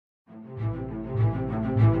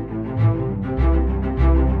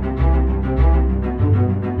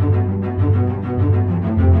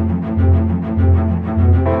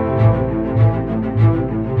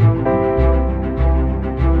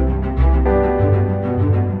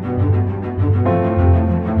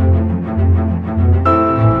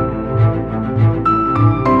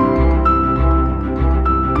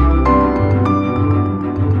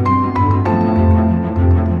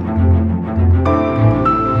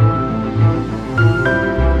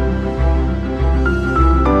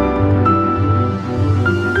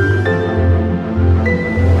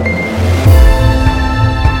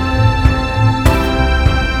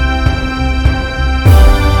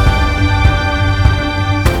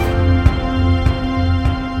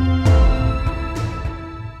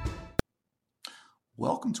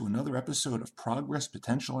episode of Progress,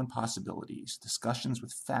 Potential, and Possibilities, discussions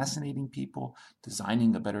with fascinating people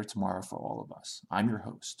designing a better tomorrow for all of us. I'm your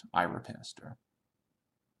host, Ira Pastor.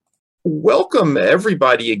 Welcome,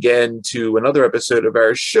 everybody, again to another episode of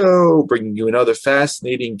our show, bringing you another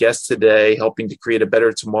fascinating guest today, helping to create a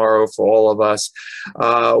better tomorrow for all of us.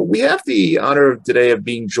 We have the honor today of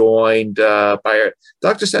being joined by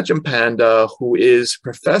Dr. Sachin Panda, who is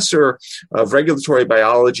professor of Regulatory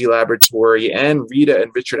Biology Laboratory and Rita and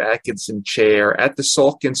Richard Atkinson Chair at the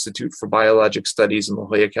Salk Institute for Biologic Studies in La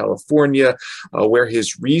Jolla, California, where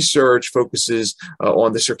his research focuses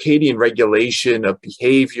on the circadian regulation of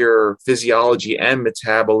behavior, physiology, and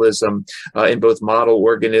metabolism in both model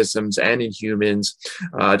organisms and in humans.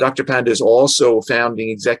 Dr. Panda is also a founding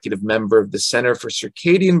executive member of the Center for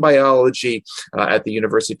Circadian Biology at the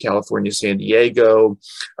University of California, San Diego,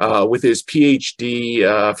 with his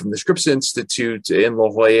PhD from the Scripps Institute in La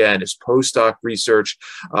Jolla and his postdoc research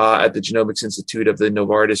at the Genomics Institute of the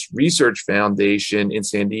Novartis Research Foundation in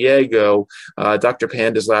San Diego. Dr.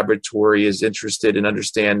 Panda's laboratory is interested in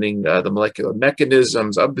understanding the molecular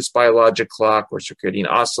mechanisms of this biologic clock or circadian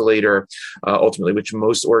oscillator, ultimately which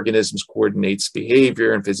most organisms coordinates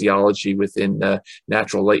behavior and physiology within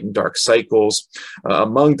natural light and dark cycles.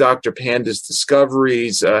 Among Dr. Panda's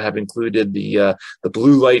discoveries have included the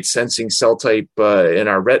blue light sensing cell type in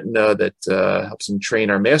our retina that helps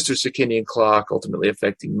train our master circadian clock, ultimately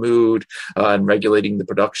affecting mood and regulating the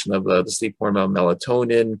production of the sleep hormone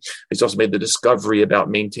melatonin. He's also made the discovery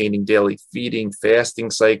about maintaining daily feeding,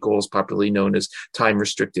 fasting cycles, popularly known as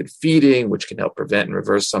time-restricted feeding, which can help prevent and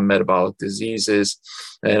reverse some metabolic diseases.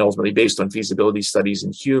 And ultimately, based on feasibility studies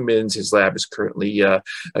in humans, his lab is currently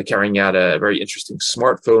carrying out a very interesting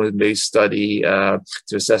smartphone-based study to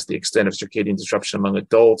assess the extent of circadian disruption among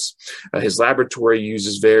adults. His laboratory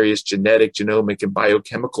uses various genetic, genomic, and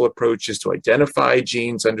biochemical approaches to identify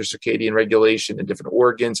genes under circadian regulation in different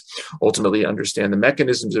organs, ultimately understand the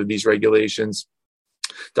mechanisms of these regulations.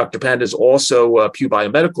 Dr. Panda is also a Pew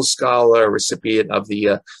Biomedical Scholar, recipient of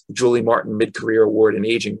the Julie Martin Mid-Career Award in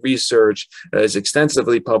Aging Research, is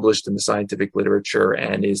extensively published in the scientific literature,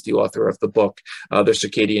 and is the author of the book, The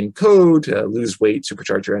Circadian Code, Lose Weight,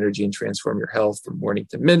 Supercharge Your Energy, and Transform Your Health from Morning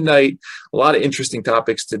to Midnight. A lot of interesting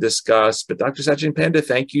topics to discuss, but Dr. Sachin Panda,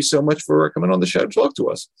 thank you so much for coming on the show to talk to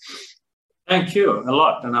us. Thank you a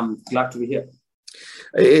lot, and I'm glad to be here.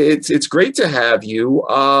 It's great to have you.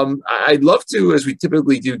 I'd love to, as we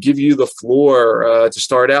typically do, give you the floor to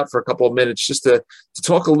start out for a couple of minutes, just to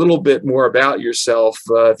talk a little bit more about yourself.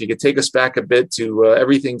 If you could take us back a bit to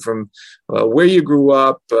everything from where you grew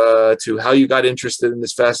up to how you got interested in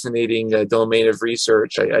this fascinating domain of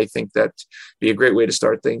research. I think that'd be a great way to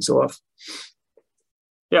start things off.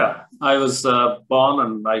 Yeah, I was born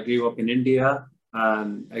and I grew up in India.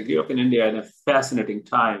 And I grew up in India in a fascinating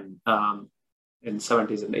time. In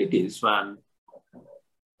 70s and 80s when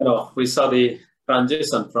we saw the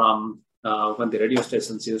transition from when the radio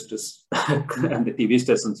stations used to and the TV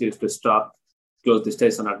stations used to close the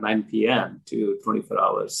station at 9 p.m. to 24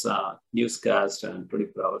 hours newscast and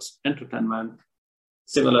 24 hours entertainment.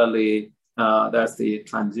 Similarly, that's the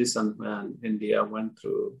transition when India went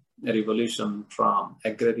through a revolution from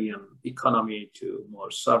agrarian economy to more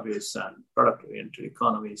service and product-oriented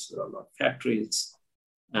economies with a lot of factories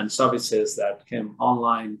and services that came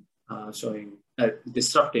online,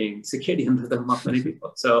 disrupting circadian rhythm of many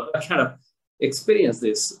people. So I kind of experienced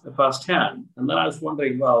this firsthand. And then I was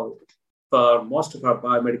wondering, well, for most of our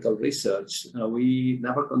biomedical research, we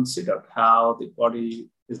never considered how the body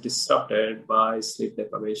is disrupted by sleep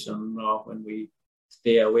deprivation, or when we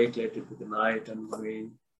stay awake late into the night and when we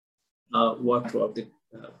work throughout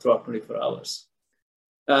 24 hours.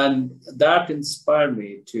 And that inspired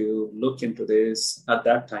me to look into this, at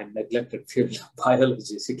that time, neglected field of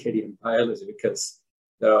biology, circadian biology, because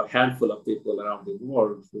there are a handful of people around the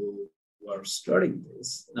world who were studying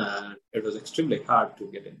this. And it was extremely hard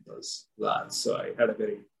to get in those labs. So I had a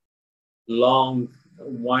very long,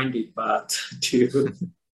 winding path to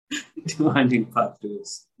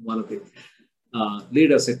one of the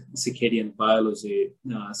leaders in circadian biology,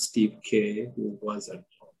 Steve Kay, who was at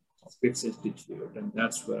Scripps Institute, and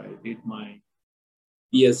that's where I did my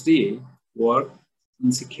PhD work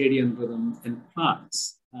in circadian rhythm in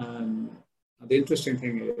plants. And the interesting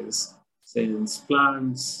thing is, since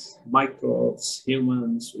plants, microbes,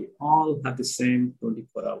 humans, we all have the same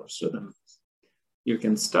 24-hour rhythm. You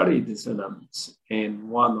can study these rhythms in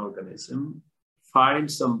one organism, find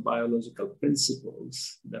some biological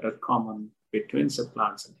principles that are common between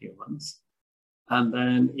plants and humans, and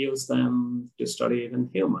then use them to study it in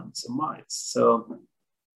humans and mice. So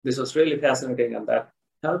this was really fascinating, and that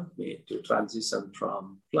helped me to transition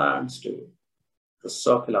from plants to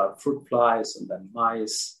Drosophila fruit flies and then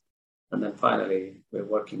mice. And then finally, we're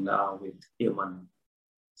working now with human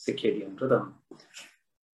circadian rhythm.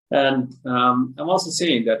 And I'm also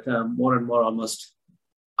seeing that more and more almost,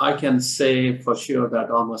 I can say for sure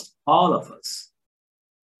that almost all of us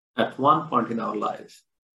at one point in our life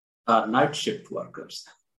are night shift workers,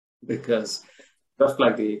 because just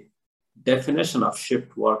like the definition of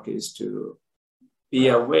shift work is to be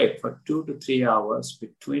awake for 2 to 3 hours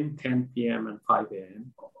between 10 p.m. and 5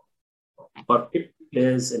 a.m. for 50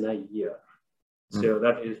 days in a year. So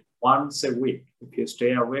that is once a week. If you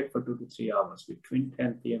stay awake for 2 to 3 hours between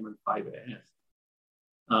 10 p.m. and 5 a.m.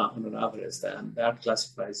 On an average, then that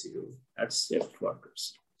classifies you as shift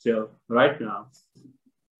workers. So right now,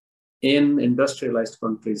 in industrialized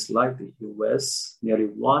countries like the US, nearly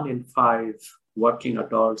 1 in 5 working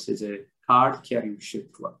adults is a card-carrying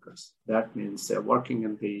shift workers. That means they're working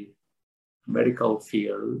in the medical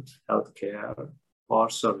field, healthcare, or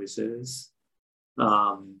services,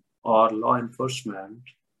 or law enforcement.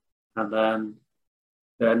 And then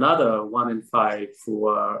another 1 in 5 who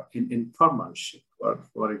are in informal shift work.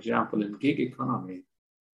 For example, in gig economy,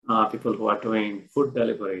 people who are doing food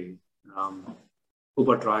delivery,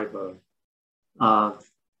 Uber driver.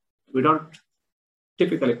 We don't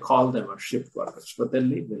typically call them shift workers, but they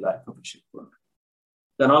live the life of a shift worker.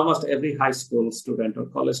 Then almost every high school student or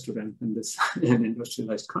college student in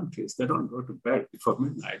industrialized countries, they don't go to bed before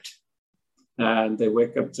midnight. And they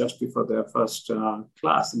wake up just before their first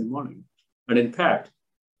class in the morning. And in fact,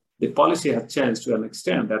 the policy has changed to an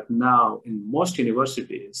extent that now in most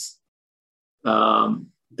universities,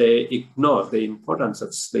 they ignore the importance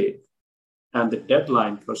of sleep. And the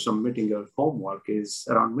deadline for submitting your homework is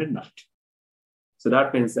around midnight. So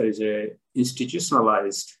that means there is an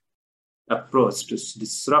institutionalized approach to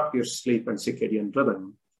disrupt your sleep and circadian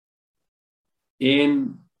rhythm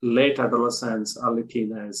in late adolescence, early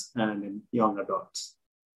teenagers, and in young adults.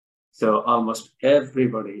 So almost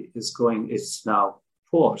everybody is now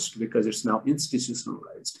forced, because it's now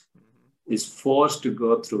institutionalized, is forced to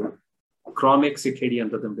go through chronic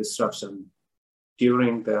circadian rhythm disruption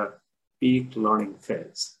during the peak learning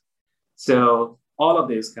phase. So all of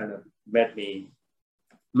this kind of makes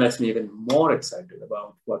me even more excited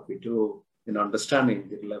about what we do in understanding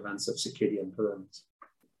the relevance of circadian rhythms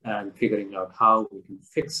and figuring out how we can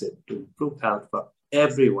fix it to improve health for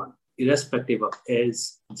everyone, irrespective of age,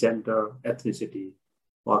 gender, ethnicity,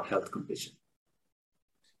 or health condition.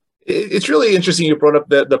 It's really interesting you brought up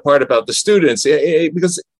the part about the students,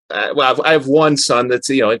 because I have one son that's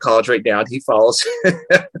in college right now, and he follows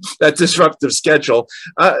that disruptive schedule.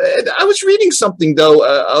 I was reading something though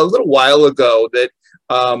a little while ago that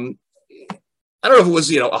I don't know if it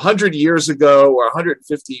was 100 years ago or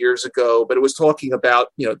 150 years ago, but it was talking about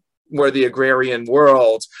more the agrarian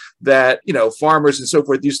world, that farmers and so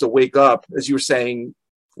forth used to wake up, as you were saying,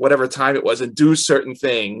 whatever time it was, and do certain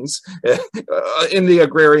things in the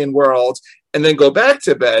agrarian world, and then go back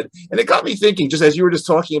to bed. And it got me thinking, just as you were just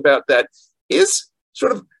talking about that, is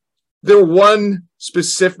sort of there one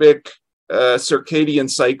specific circadian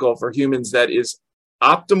cycle for humans that is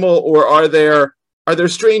optimal, or are there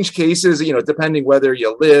strange cases, depending whether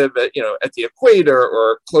you live at the equator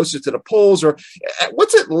or closer to the poles, or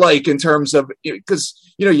what's it like in terms of, because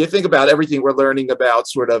you think about everything we're learning about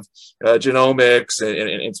sort of genomics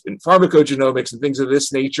and pharmacogenomics and things of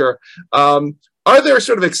this nature. Are there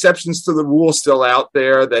sort of exceptions to the rule still out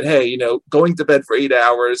there that, hey, going to bed for 8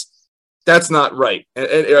 hours, that's not right? And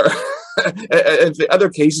the other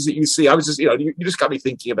cases that you see, I was just, you just got me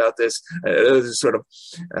thinking about this. This is sort of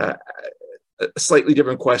a slightly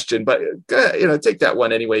different question, but take that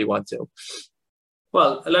one any way you want to.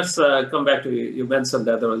 Well, let's come back to you mentioned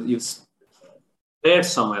that you read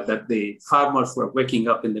somewhere that the farmers were waking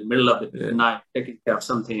up in the middle of the night, taking care of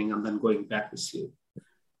something, and then going back to sleep.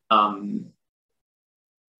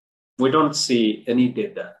 We don't see any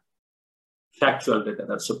data, factual data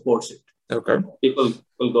that supports it. Okay. People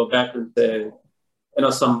will go back and say,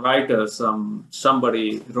 some writers,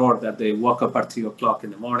 somebody wrote that they woke up at 3 o'clock in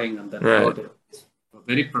the morning, and then wrote it. They were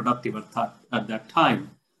very productive at that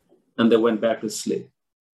time, and they went back to sleep.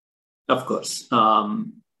 Of course,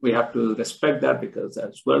 we have to respect that because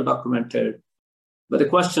that's well documented. But the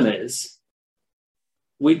question is,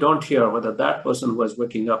 we don't hear whether that person was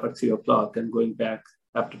waking up at 3 o'clock and going back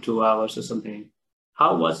after 2 hours or something.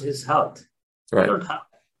 How was his health? Right. We don't have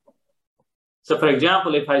that. So, for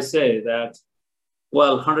example, if I say that,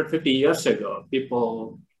 150 years ago,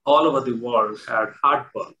 people all over the world had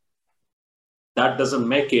heartburn, that doesn't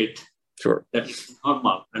make it sure that it's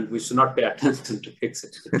normal, and we should not pay attention to fix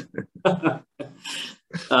it.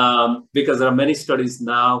 Because there are many studies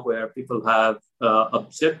now where people have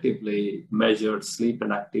objectively measured sleep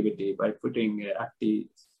and activity by putting a active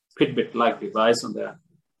Fitbit-like device on their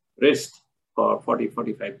wrist for 40,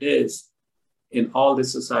 45 days in all the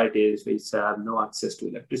societies which have no access to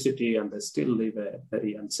electricity and they still live a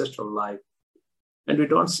very ancestral life. And we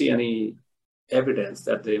don't see any evidence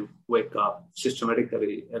that they wake up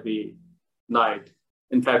systematically every night.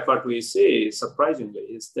 In fact, what we see, surprisingly,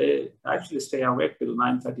 is they actually stay awake till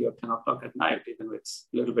 9:30 or 10 o'clock at night, even with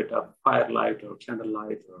a little bit of firelight or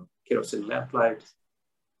candlelight or kerosene lamplight.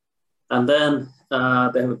 And then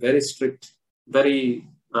they have a very strict, very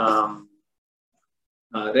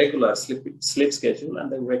regular sleep schedule,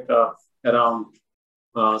 and they wake up around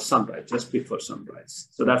sunrise, just before sunrise.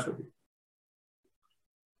 So that's what we do.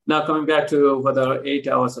 Now, coming back to whether 8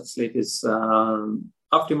 hours of sleep is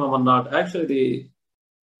optimum or not, actually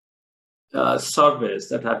the surveys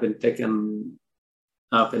that have been taken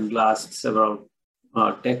up in the last several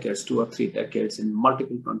decades, 2 or 3 decades in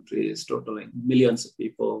multiple countries, totaling millions of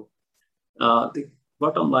people, the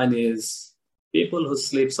bottom line is people who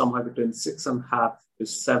sleep somewhere between 6.5 to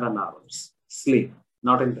 7 hours sleep,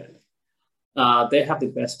 not in bed, they have the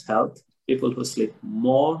best health. People who sleep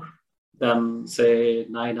more than, say,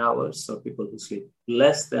 9 hours, or people who sleep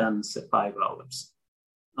less than, say, 5 hours,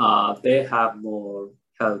 they have more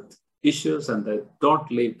health issues and they don't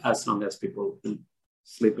live as long as people who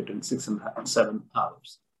sleep between 6.5 and 7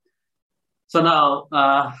 hours. So now,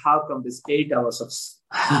 how come this 8 hours of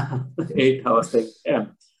 8 hours take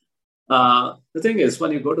them? The thing is,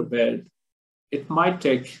 when you go to bed, it might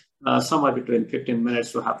take somewhere between 15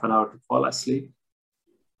 minutes to half an hour to fall asleep.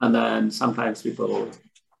 And then sometimes people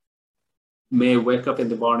may wake up in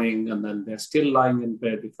the morning and then they're still lying in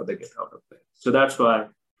bed before they get out of bed. So that's why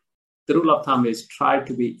the rule of thumb is try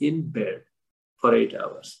to be in bed for 8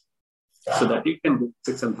 hours so that you can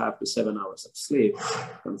get 6.5 to 7 hours of sleep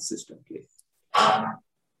consistently.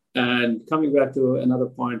 And coming back to another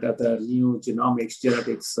point that the new genomics,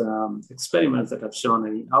 genetics experiments that have shown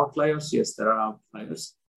any outliers, yes, there are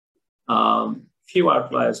outliers. Few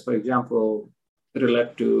outliers, for example,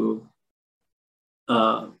 relate to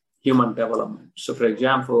human development. So, for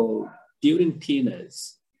example, during teenage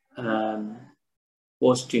and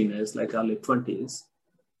post-teenage, like early 20s,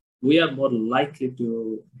 we are more likely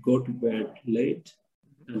to go to bed late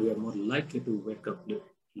and we are more likely to wake up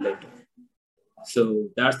later. So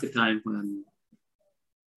that's the time when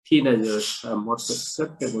teenagers are more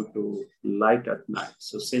susceptible to light at night.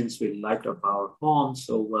 So since we light up our homes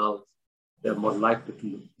so well, they're more likely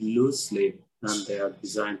to lose sleep and they are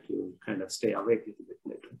designed to kind of stay awake a little bit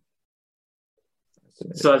later.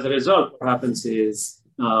 So as a result, what happens is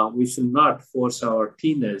we should not force our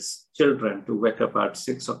teenage children to wake up at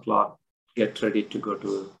 6 o'clock, get ready to go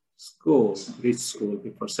to school, reach school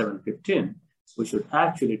before 7:15. We should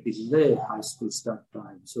actually delay high school start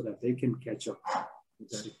time so that they can catch up with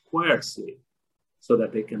the required sleep so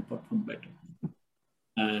that they can perform better.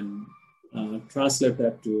 And translate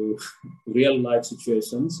that to real life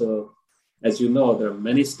situations. So as you know, there are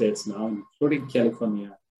many states now, including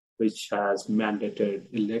California, which has mandated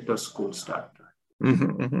a later school start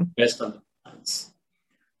time based on the plans.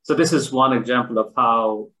 So this is one example of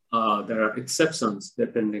how there are exceptions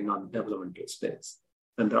depending on developmental states.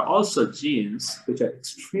 And there are also genes which are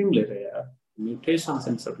extremely rare. Mutations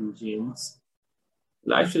in certain genes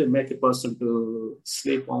will actually make a person to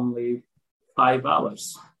sleep only 5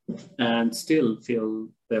 hours and still feel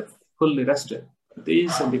they're fully rested.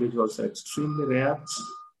 These individuals are extremely rare.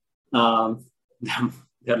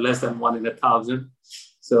 They're less than 1 in 1,000.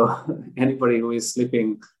 So anybody who is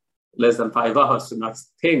sleeping less than 5 hours should not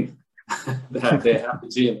think that they have a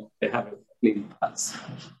gene, they have a clean pulse.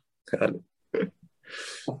 Got it.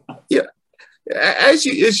 Yeah, as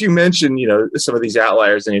you mentioned, some of these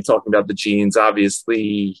outliers, and you're talking about the genes.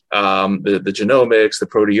 Obviously, the genomics, the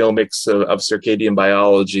proteomics of circadian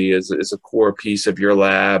biology is a core piece of your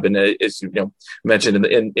lab. And as you mentioned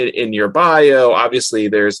in your bio, obviously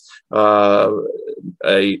there's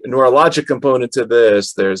a neurologic component to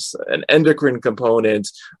this. There's an endocrine component.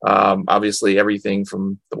 Obviously, everything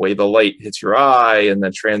from the way the light hits your eye and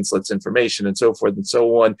then translates information and so forth and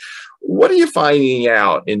so on. What are you finding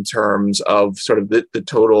out in terms of sort of the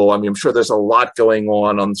total? I mean, I'm sure there's a lot going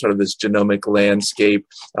on sort of this genomic landscape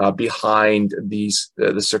behind the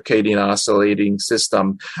circadian oscillating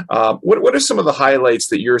system. What are some of the highlights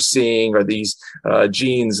that you're seeing? Are these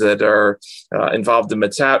genes that are involved in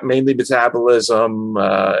mainly metabolism?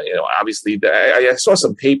 Obviously, I saw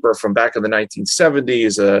some paper from back in the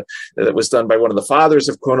 1970s that was done by one of the fathers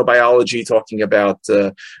of chronobiology, talking about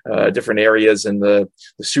different areas in the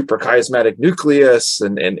superchiasmatic chiasmatic nucleus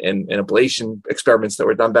and ablation experiments that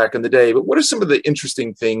were done back in the day. But what are some of the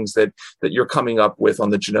interesting things that you're coming up with on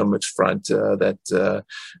the genomics front that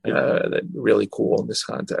really cool in this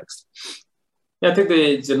context? Yeah, I think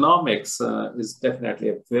the genomics is definitely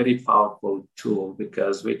a very powerful tool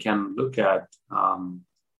because we can look at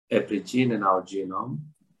every gene in our genome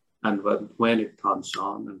and when it turns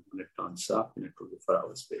on and when it turns off in a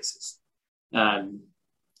 24-hour basis. And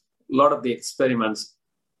a lot of the experiments,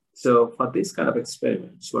 so for these kind of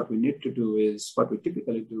experiments, what we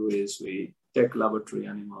typically do is we take laboratory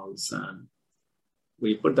animals and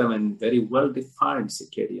we put them in very well-defined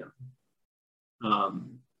circadian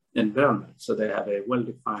environment. So they have a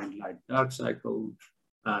well-defined light-dark cycle.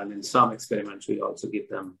 And in some experiments, we also give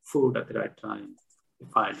them food at the right time,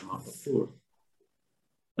 defined amount of food.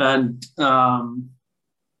 And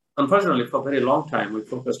unfortunately, for a very long time, we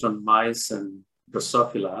focused on mice and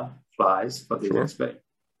Drosophila flies for these experiments.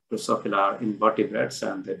 Drosophila are invertebrates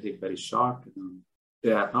and they live very short. And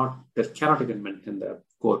they cannot even maintain their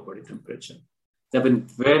core body temperature. They've been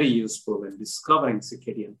very useful in discovering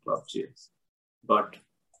circadian clock genes. But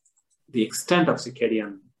the extent of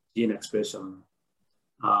circadian gene expression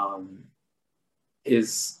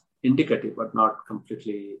is indicative, but not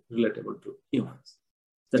completely relatable to humans.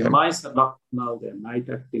 The mice are nocturnal,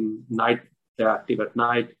 they're active at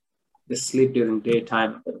night, they sleep during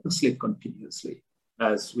daytime, they don't sleep continuously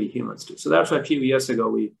as we humans do. So that's why a few years ago,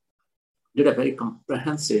 we did a very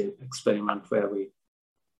comprehensive experiment where we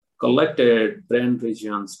collected brain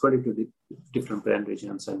regions, 22 different brain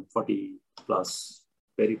regions and 40 plus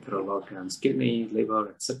peripheral organs, kidney, liver,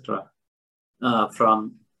 etc.,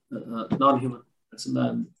 from non-human. And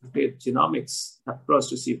then did genomics approach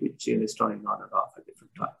to see which gene is turning on and off at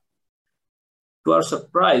different times. To our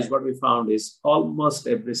surprise, what we found is almost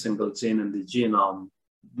every single gene in the genome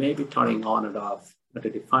may be turning on and off at a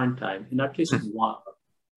defined time in at least 1 hour.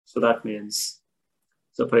 So that means,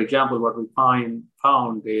 for example, what we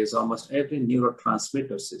found is almost every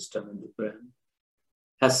neurotransmitter system in the brain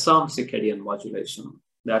has some circadian modulation.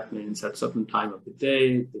 That means at a certain time of the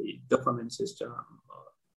day, the dopamine system,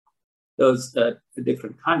 those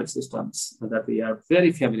different kind of systems that we are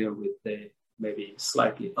very familiar with, they may be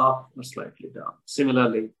slightly up or slightly down.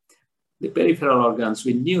 Similarly, the peripheral organs,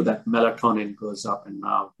 we knew that melatonin goes up and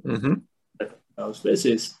down at those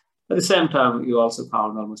places. At the same time, you also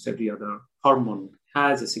found almost every other hormone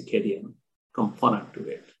has a circadian component to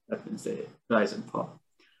it. That means they rise and fall.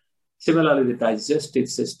 Similarly, the digestive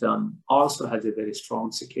system also has a very strong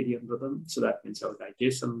circadian rhythm. So that means our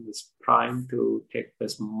digestion is primed to take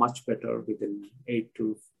place much better within 8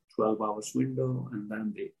 to 12 hours window. And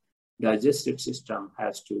then the digestive system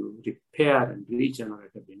has to repair and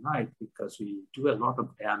regenerate every night because we do a lot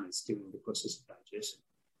of damage during the process of digestion.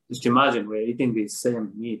 Just imagine we're eating the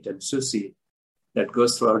same meat and sushi that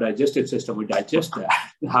goes through our digestive system. We digest that.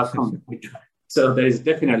 How come we do? So there is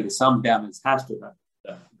definitely some damage has to happen.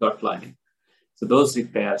 Gut lining. So those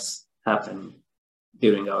repairs happen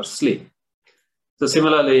during our sleep. So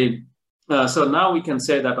similarly, so now we can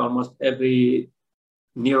say that almost every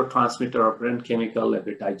neurotransmitter or brain chemical,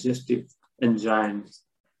 every digestive enzyme,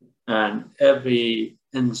 and every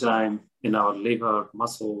enzyme in our liver,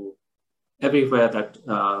 muscle, everywhere that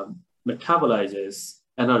metabolizes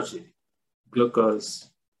energy, glucose,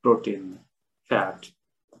 protein, fat,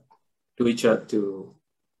 to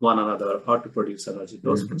one another or to produce energy,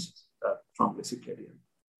 those processes are strongly circadian.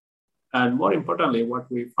 And more importantly, what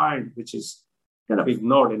we find, which is kind of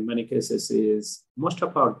ignored in many cases, is most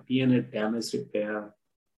of our DNA damage repair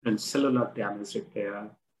and cellular damage repair,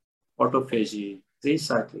 autophagy,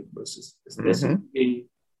 recycling processes, they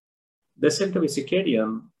seem to be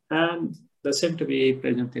circadian and they seem to be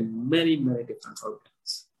present in many, many different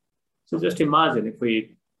organs. So just imagine if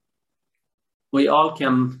we all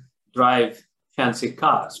can drive fancy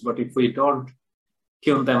cars, but if we don't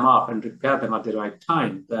tune them up and repair them at the right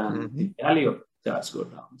time, then the value of cars go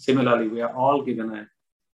down. Similarly, we are all given a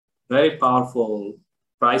very powerful,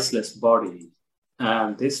 priceless body,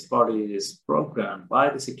 and this body is programmed by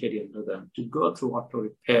the circadian rhythm to go through auto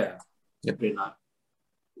repair every night.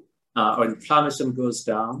 Our inflammation goes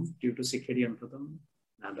down due to circadian rhythm,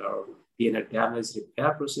 and our DNA damage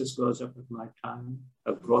repair process goes up at night time.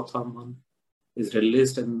 Our growth hormone is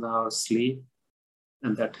released in our sleep,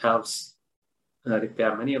 and that helps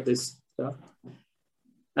repair many of this stuff.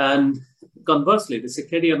 And conversely, the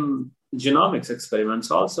circadian genomics experiments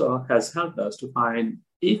also has helped us to find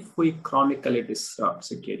if we chronically disrupt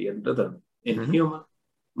circadian rhythm in human,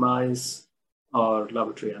 mice, or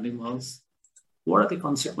laboratory animals, what are the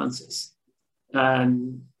consequences?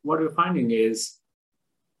 And what we're finding is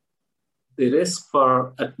the risk for,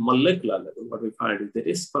 at molecular level, what we find is the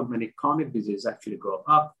risk for many chronic diseases actually go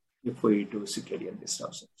up if we do circadian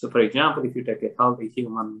disruption. So for example, if you take a healthy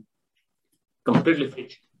human, completely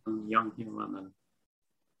fit young human, and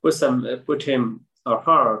put him or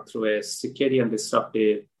her through a circadian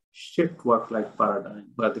disruptive shift work-life paradigm,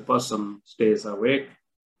 where the person stays awake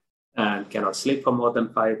and cannot sleep for more than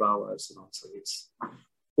 5 hours, and also it's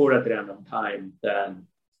food at random time, then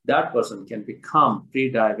that person can become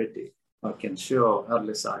pre-diabetic or can show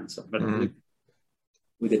early signs of metabolic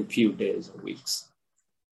within few days or weeks.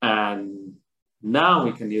 And now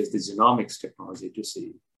we can use the genomics technology to see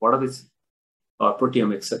what are these, or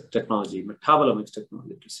proteomics technology, metabolomics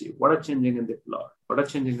technology to see what are changing in the blood, what are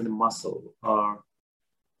changing in the muscle, or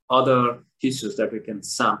other tissues that we can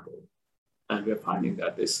sample. And we're finding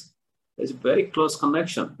that there's a very close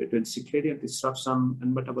connection between circadian disruption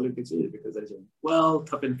and metabolic disease, because there's a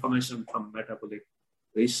wealth of information from metabolic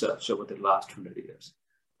research over the last 100 years.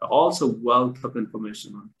 Also wealth of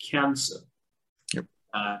information on cancer. Yep.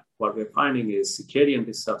 What we're finding is circadian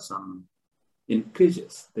disruption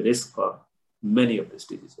increases the risk for many of these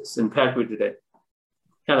diseases. In fact, we did a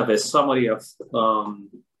kind of a summary of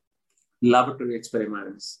laboratory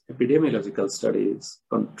experiments, epidemiological studies,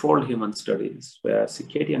 controlled human studies, where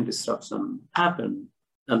circadian disruption happened,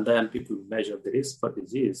 and then people measured the risk for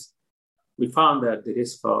disease. We found that the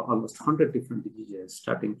risk for almost 100 different diseases,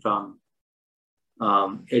 starting from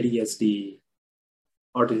ADHD,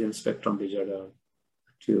 autism spectrum disorder,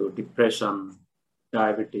 to depression,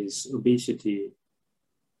 diabetes, obesity,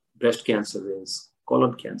 breast cancer risk,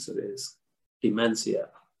 colon cancer risk, dementia,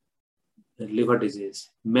 liver disease,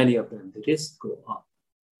 many of them, the risks go up.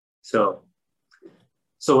 So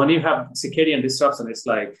when you have circadian disruption, it's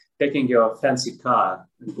like taking your fancy car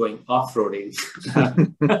and going off-roading.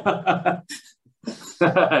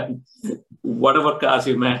 Whatever cars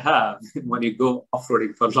you may have, when you go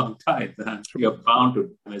off-roading for a long time, then you're bound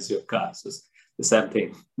to damage your car. So it's the same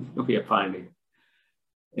thing we are finding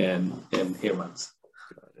in humans.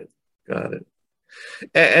 Got it.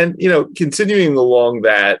 And continuing along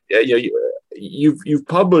that, you've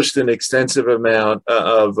published an extensive amount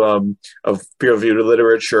of peer-reviewed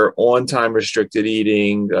literature on time-restricted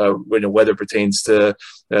eating, whether it pertains to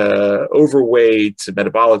overweight,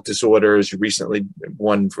 metabolic disorders. You recently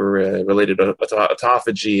won for related to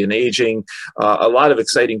autophagy and aging. A lot of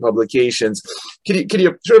exciting publications. Can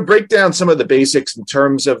you sort of break down some of the basics in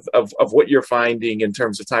terms of what you're finding in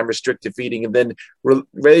terms of time-restricted feeding, and then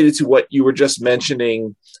related to what you were just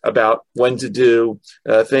mentioning about when to do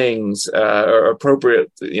things or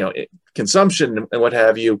appropriate, consumption and what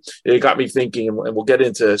have you? It got me thinking, and we'll get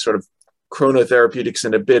into sort of chronotherapeutics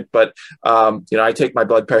in a bit, but I take my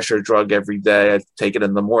blood pressure drug every day. I take it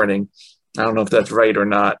in the morning. I don't know if that's right or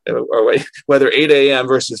not, or whether 8 a.m.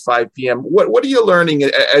 versus 5 p.m. What are you learning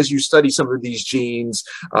as you study some of these genes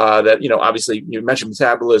that, obviously you mentioned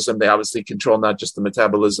metabolism. They obviously control not just the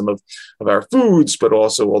metabolism of our foods, but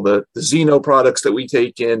also all the xeno products that we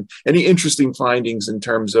take in. Any interesting findings in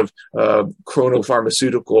terms of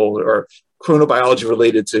chronopharmaceutical or chronobiology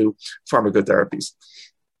related to pharmacotherapies?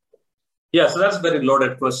 Yeah, so that's a very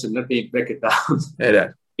loaded question. Let me break it down.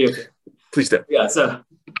 Yeah. Okay. Please do. Yeah, So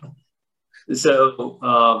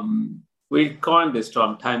we coined this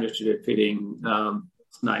term time-restricted feeding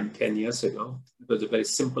 9-10 years ago. It was a very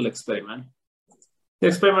simple experiment. The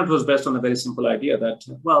experiment was based on a very simple idea that,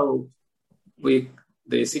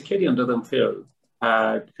 the circadian rhythm field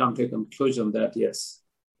had come to a conclusion that, yes,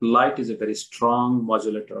 light is a very strong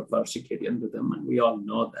modulator of our circadian rhythm. And we all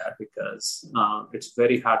know that because it's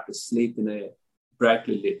very hard to sleep in a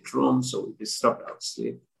brightly lit room, so we disrupt our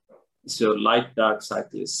sleep. So light-dark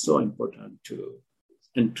cycle is so important to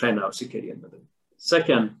entrain our circadian rhythm.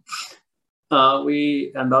 Second,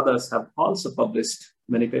 we and others have also published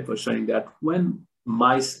many papers showing that when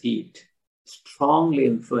mice eat, strongly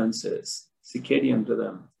influences circadian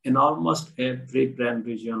rhythm in almost every brain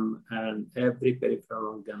region and every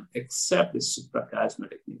peripheral organ except the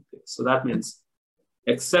suprachiasmatic nucleus. So that means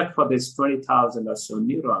except for these 20,000 or so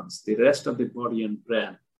neurons, the rest of the body and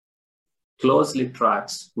brain closely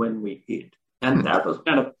tracks when we eat. And that was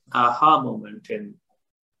kind of aha moment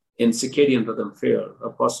in circadian rhythm field,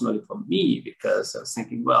 personally for me, because I was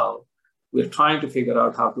thinking, we're trying to figure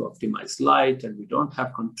out how to optimize light, and we don't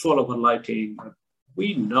have control over lighting.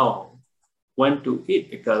 We know when to eat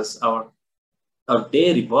because our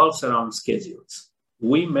day revolves around schedules.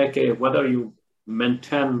 We make whether you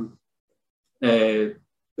maintain a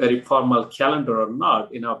very formal calendar or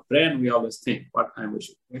not, in our brain, we always think what time we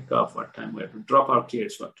should wake up, what time we have to drop our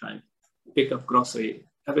kids, what time pick up grocery,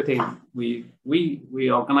 everything. We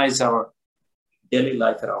organize our daily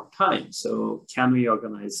life around time. So can we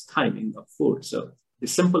organize timing of food? So the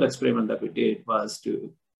simple experiment that we did was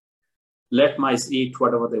to let mice eat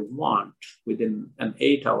whatever they want within an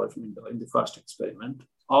 8-hour window in the first experiment,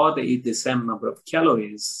 or they eat the same number of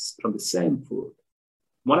calories from the same food,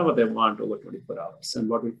 whatever they want over 24 hours. And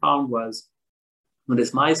what we found was when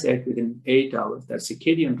these mice ate within 8 hours, their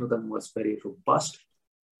circadian rhythm was very robust.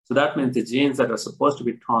 So that means the genes that are supposed to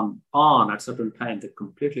be turned on at certain times, they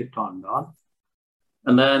completely turned on.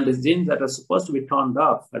 And then the genes that are supposed to be turned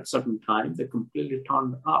off at certain times, they completely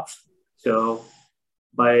turned off. So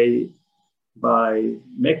by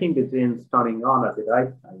making the genes turning on at the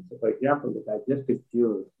right time, so for example, the digestive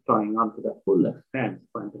juice turning on to the full extent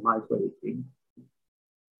when the mice were eating,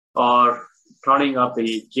 or turning off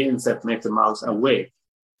the genes that make the mouse awake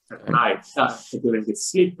at night during the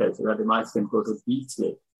sleep phase so that the mice can go to deep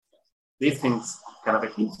sleep. These things kind of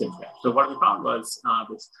a huge impact. So what we found was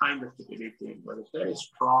this time-restricted eating was a very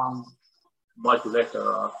strong modulator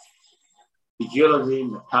of physiology,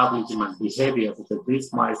 metabolism, and behavior, because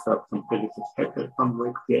these mice are completely protected from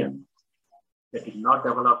weight gain. They did not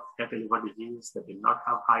develop fatty liver disease. They did not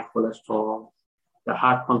have high cholesterol. The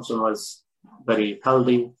heart function was very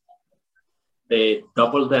healthy. They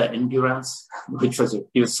doubled their endurance, which was a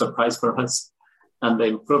huge surprise for us. And they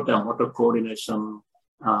improved their motor coordination.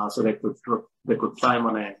 So they could climb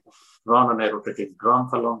run on a rotating drum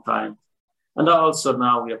for a long time. And also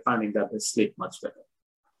now we are finding that they sleep much better.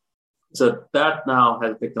 So that now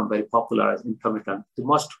has become very popular as intermittent, the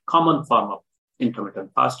most common form of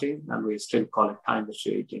intermittent fasting, and we still call it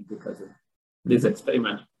time-restricted eating because of this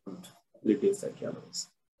experiment reduce their calories.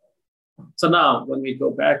 So now when we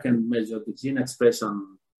go back and measure the gene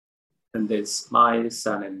expression in these mice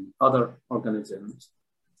and in other organisms,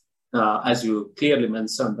 as you clearly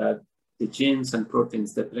mentioned, that the genes and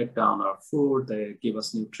proteins, they break down our food, they give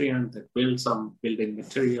us nutrients, they build some building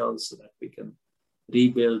materials so that we can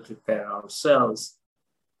rebuild, repair our cells.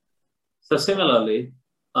 So similarly,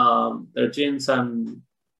 there are genes and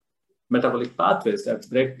metabolic pathways that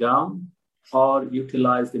break down or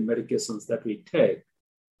utilize the medications that we take.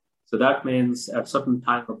 So that means at certain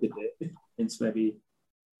time of the day, means maybe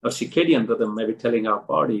a circadian rhythm may be telling our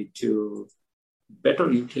body to better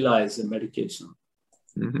utilize the medication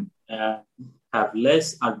and have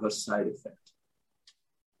less adverse side effect.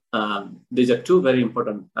 These are two very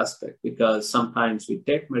important aspects, because sometimes we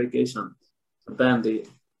take medication, but then the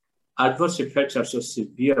adverse effects are so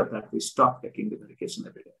severe that we stop taking the medication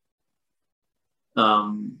every day.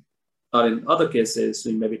 Or in other cases,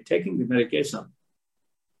 we may be taking the medication,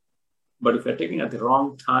 but if we're taking it at the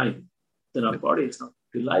wrong time, then our body is not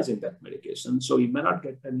utilizing that medication, so we may not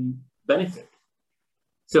get any benefit.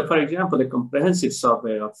 So, for example, a comprehensive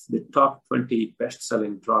survey of the top 20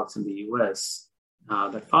 best-selling drugs in the US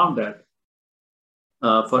that found that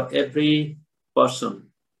for every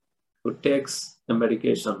person who takes a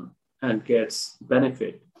medication and gets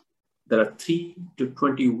benefit, there are 3 to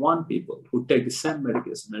 21 people who take the same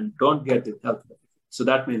medication and don't get the health benefit. So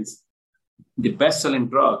that means the best-selling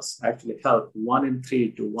drugs actually help 1 in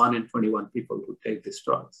 3 to 1 in 21 people who take these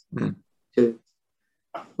drugs.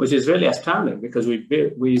 Which is really astounding, because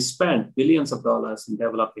we spend billions of dollars in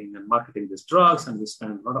developing and marketing these drugs, and we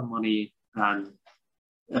spend a lot of money and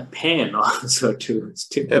pain also to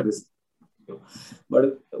stick to this.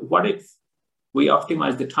 But what if we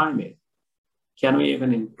optimize the timing? Can we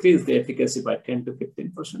even increase the efficacy by 10 to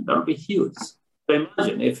 15%? That would be huge. So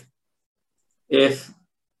imagine if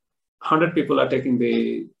 100 people are taking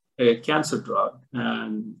the cancer drug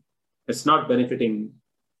and it's not benefiting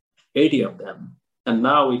 80 of them, and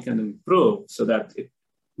now we can improve so that it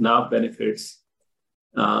now benefits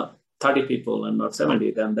 30 people and not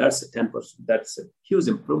 70, then that's a 10%. That's a huge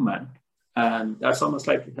improvement. And that's almost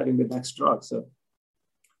like having the next drug. So,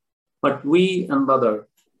 but we and other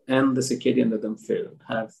and the circadian rhythm field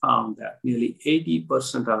have found that nearly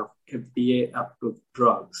 80% of FDA-approved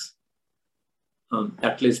drugs,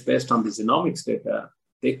 at least based on the genomics data,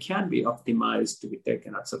 they can be optimized to be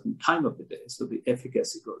taken at a certain time of the day, so the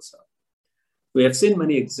efficacy goes up. We have seen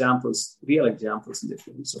many examples, real examples in the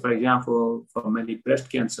field. So, for example, for many breast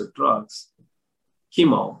cancer drugs,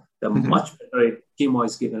 chemo, the much better chemo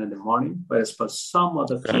is given in the morning, whereas for some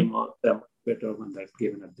other chemo, they're much better when they're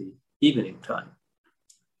given at the evening time.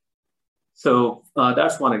 So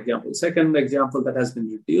that's one example. Second example that has been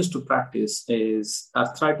reduced to practice is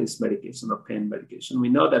arthritis medication or pain medication. We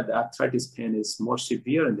know that the arthritis pain is more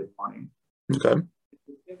severe in the morning. Okay. If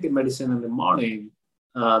you take the medicine in the morning,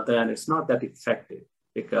 then it's not that effective,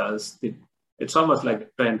 because it's almost like the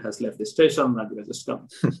train has left the station and we're just come.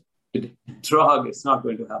 The drug is not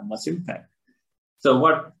going to have much impact. So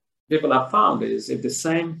what people have found is if the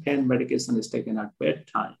same pain medication is taken at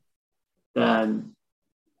bedtime, then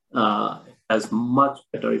has much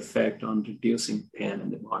better effect on reducing pain in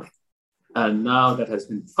the morning. And now that has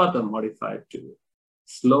been further modified to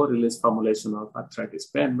slow release formulation of arthritis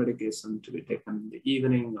pain medication to be taken in the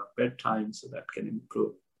evening or bedtime, so that can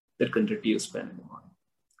improve, that can reduce pain in the morning.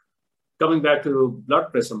 Coming back to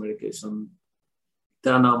blood pressure medication,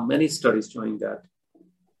 there are now many studies showing that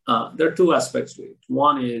there are two aspects to it.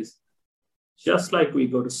 One is just like we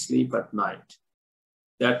go to sleep at night,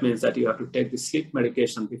 that means that you have to take the sleep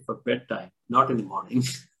medication before bedtime, not in the morning.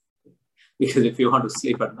 Because if you want to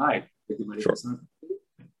sleep at night, take the medication.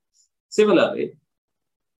 Sure. Similarly,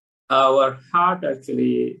 our heart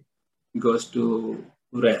actually goes to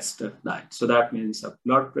rest at night. So that means our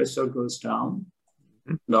blood pressure goes down.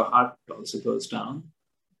 Our heart also goes down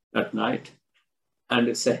at night. And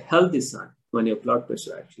it's a healthy sign when your blood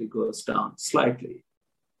pressure actually goes down slightly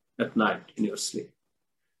at night in your sleep.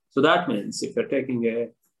 So that means if you're taking a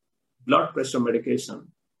blood pressure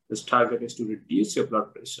medication, whose target is to reduce your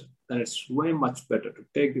blood pressure, then it's way much better to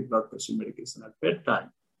take the blood pressure medication at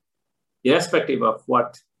bedtime, irrespective of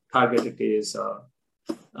what target it is or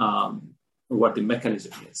what the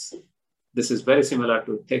mechanism is. This is very similar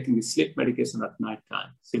to taking the sleep medication at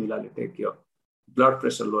nighttime. Similarly, take your blood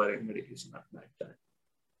pressure lowering medication at nighttime.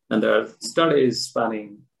 And there are studies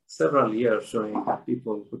spanning several years showing that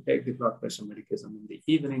people who take the blood pressure medication in the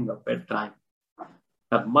evening or bedtime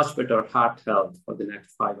have much better heart health for the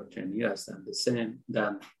next 5 or 10 years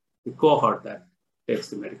than the cohort that takes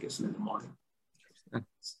the medication in the morning.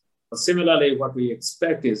 Similarly, what we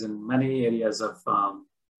expect is in many areas of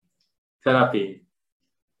therapy,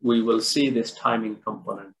 we will see this timing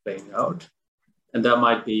component playing out. And there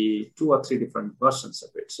might be 2 or 3 different versions of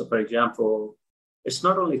it. So for example, it's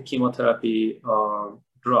not only chemotherapy or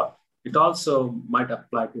drug, it also might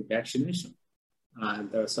apply to vaccination.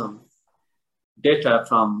 And there are some data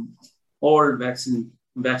from old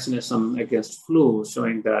vaccination against flu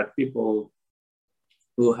showing that people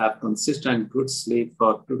who have consistent good sleep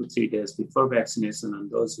for 2 to 3 days before vaccination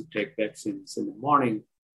and those who take vaccines in the morning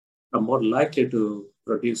are more likely to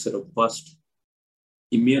produce a robust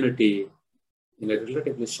immunity in a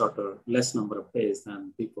relatively shorter, less number of days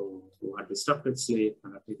than people who had disrupted sleep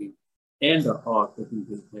and are taking taking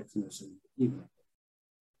the vaccination in the evening.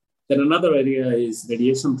 Then another area is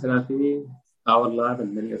radiation therapy. Our lab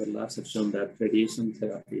and many other labs have shown that radiation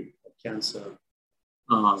therapy for cancer,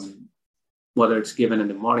 whether it's given in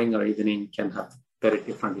the morning or evening, can have very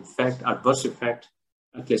different effect, adverse effect,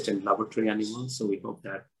 at least in laboratory animals. So we hope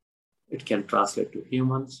that it can translate to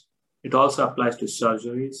humans. It also applies to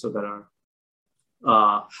surgery. So there are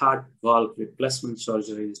heart valve replacement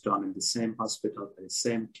surgeries done in the same hospital by the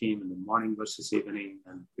same team in the morning versus evening.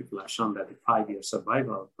 And people have shown that the 5-year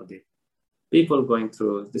survival for the people going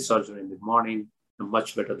through the surgery in the morning are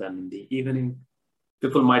much better than in the evening.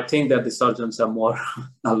 People might think that the surgeons are more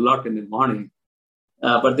alert in the morning,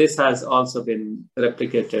 but this has also been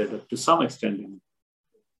replicated to some extent in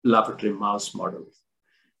laboratory mouse models.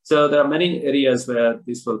 So there are many areas where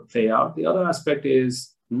this will play out. The other aspect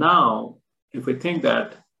is now, if we think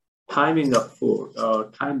that timing of food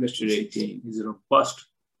or time-restricted eating is a robust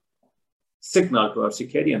signal to our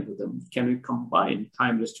circadian rhythm, can we combine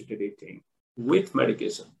time-restricted eating with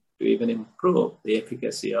medication to even improve the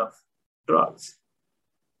efficacy of drugs?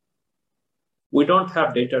 We don't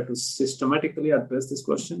have data to systematically address this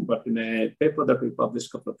question, but in a paper that we published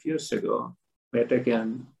a couple of years ago, we had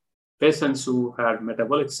taken patients who had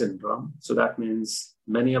metabolic syndrome. So that means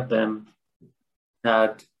many of them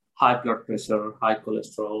had high blood pressure, high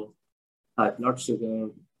cholesterol, high blood sugar.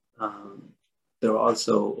 They were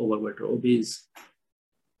also overweight or obese.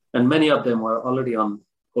 And many of them were already on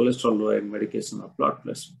cholesterol-lowering medication or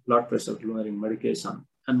blood pressure lowering medication.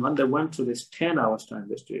 And when they went through this 10 hours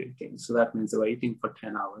time-restricted eating, so that means they were eating for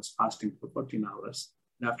 10 hours, fasting for 14 hours.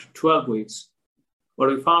 And after 12 weeks, what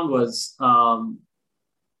we found was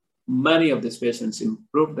many of these patients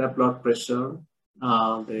improved their blood pressure.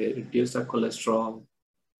 They reduced their cholesterol.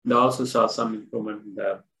 They also saw some improvement in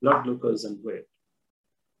their blood glucose and weight.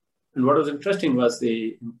 And what was interesting was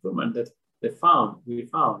the improvement that we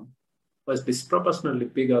found was disproportionately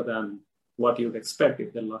bigger than what you'd expect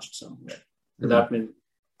if they lost some weight. Mm-hmm. That means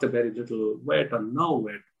the very little weight or no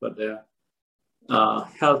weight, but their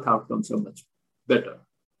health outcomes are much better.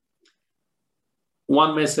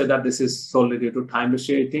 One may say that this is solely due to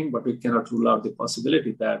time-restricted eating, but we cannot rule out the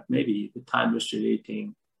possibility that maybe the time-restricted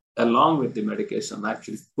eating along with the medication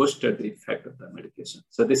actually boosted the effect of the medication.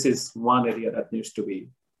 So this is one area that needs to be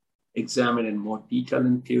examined in more detail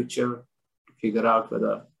in future to figure out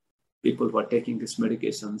whether people who are taking these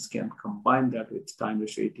medications can combine that with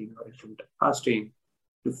time-restricted eating or intermittent fasting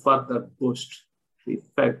to further boost the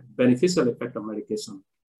beneficial effect of medication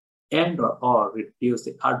and or reduce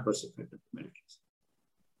the adverse effect of the medication.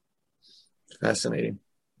 Fascinating.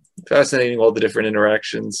 Fascinating, all the different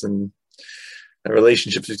interactions and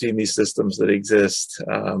relationships between these systems that exist.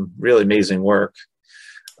 Really amazing work.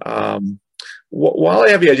 While I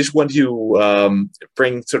have you, I just want to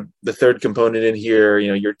bring sort of the third component in here.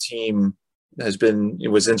 Your team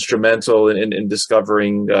was instrumental in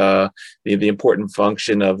discovering the important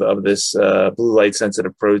function of this blue light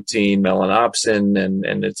sensitive protein, melanopsin,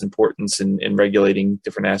 and its importance in regulating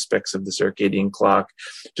different aspects of the circadian clock.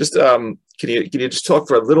 Just can you just talk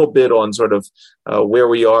for a little bit on sort of where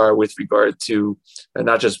we are with regard to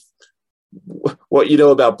not just what you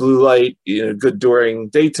know about blue light, good during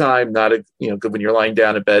daytime, not good when you're lying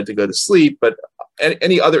down in bed to go to sleep, but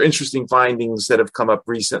any other interesting findings that have come up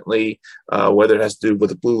recently, whether it has to do with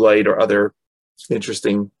the blue light or other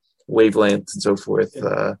interesting wavelengths and so forth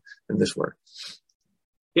in this work.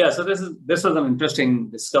 Yeah, so this was an interesting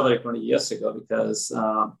discovery 20 years ago because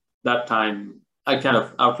that time I kind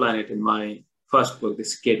of outlined it in my first book, The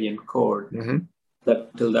Circadian Code,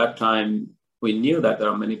 that till that time we knew that there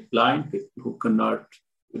are many blind people who cannot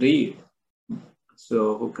read,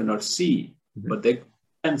 so who cannot see, but they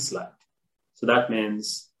can sense light. So that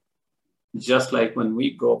means just like when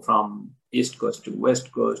we go from East Coast to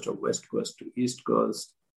West Coast or West Coast to East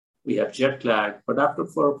Coast, we have jet lag, but after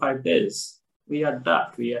 4 or 5 days, we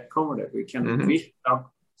adapt, we accommodate, we can reach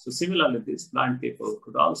out. So similarly, these blind people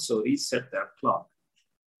could also reset their clock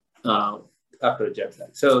after a jet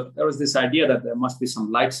lag. So there was this idea that there must be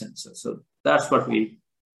some light sensor. So that's what we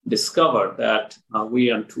discovered, that we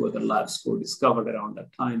and 2 other labs discovered around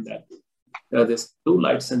that time, that there are these blue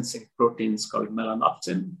light sensing proteins called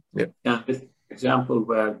melanopsin. Yep. And this example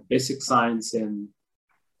where basic science in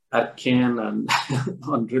arcane and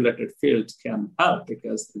unrelated fields can help,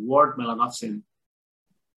 because the word melanopsin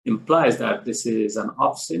implies that this is an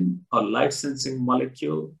opsin or light sensing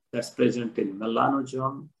molecule that's present in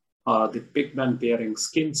melanogen or the pigment bearing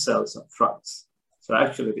skin cells of frogs. So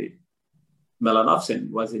actually the melanopsin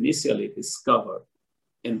was initially discovered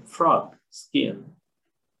in frog skin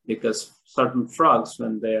because certain frogs,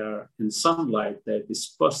 when they are in sunlight, they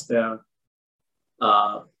disperse their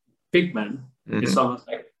pigment. It's almost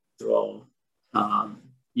like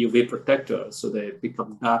UV protector, so they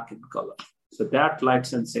become dark in color. So that light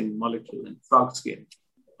sensing molecule in frog skin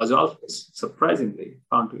was also surprisingly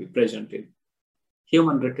found to be present in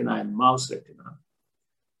human retina and mouse retina.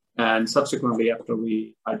 And subsequently, after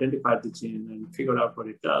we identified the gene and figured out what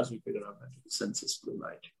it does, we figured out that it senses blue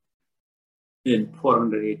light in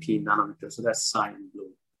 480 nanometers. So that's cyan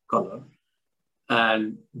blue color.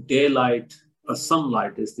 And daylight or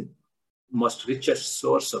sunlight is the most richest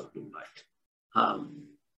source of blue light.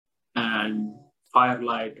 And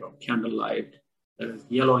firelight or candlelight, that is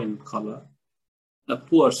yellow in color, a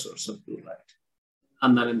poor source of blue light.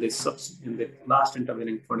 And then in the last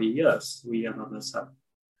intervening 20 years, we and others have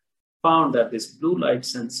found that these blue light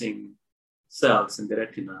sensing cells in the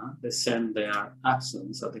retina, they send their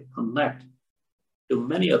axons, or they connect to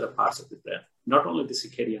many other parts of the brain. Not only the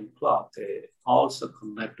circadian clock, they also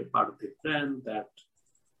connect to part of the brain that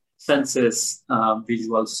senses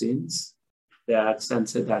visual scenes, that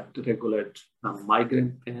senses that regulate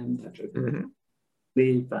migraine pain, that regulate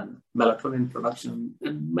sleep and melatonin production,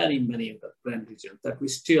 and many, many other brain regions that we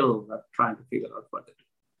still are trying to figure out what to do.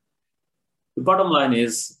 The bottom line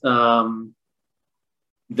is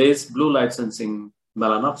this blue light sensing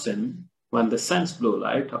melanopsin, when they sense blue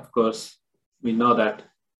light, of course, we know that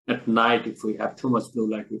at night, if we have too much blue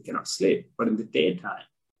light, we cannot sleep. But in the daytime,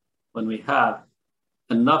 when we have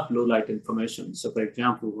enough blue light information, so for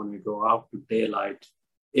example, when we go out to daylight,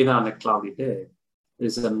 even on a cloudy day,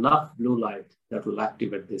 there's enough blue light that will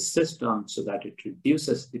activate this system so that it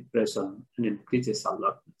reduces depression and increases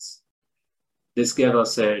alertness. This gave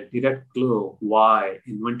us a direct clue why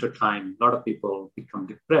in wintertime, a lot of people become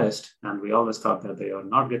depressed, and we always thought that they are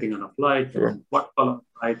not getting enough light, what color of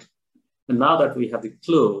light. And now that we have the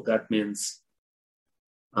clue, that means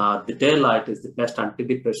the daylight is the best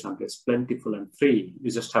antidepressant. It's plentiful and free. You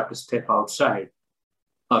just have to step outside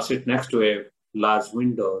or sit next to a large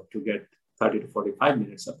window to get 30 to 45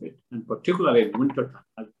 minutes of it. And particularly in winter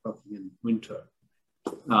time, in winter,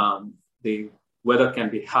 the weather can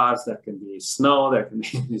be harsh, there can be snow, there can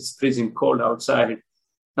be it's freezing cold outside. And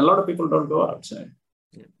a lot of people don't go outside.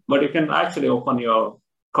 Yeah. But you can actually open your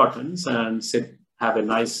curtains and sit, have a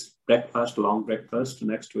nice breakfast, long breakfast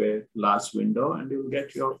next to a large window, and you'll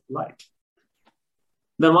get your light.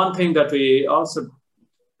 The one thing that we also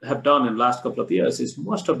have done in the last couple of years is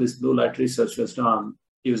most of this blue light research was done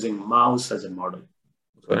using mouse as a model.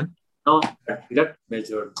 Okay. Now, direct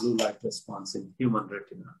measured blue light response in human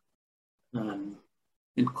retina. And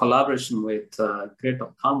in collaboration with a great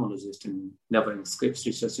ophthalmologist in neighboring Scripps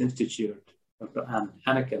Research Institute, Dr. Anne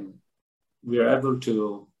Hanneken, we are able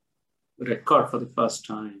to record for the first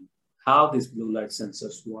time how these blue light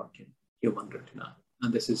sensors work in human retina.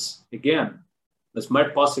 And this is, again, was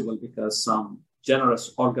made possible because some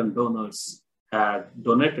generous organ donors had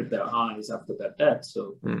donated their eyes after their death.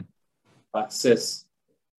 So access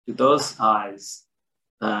to those eyes,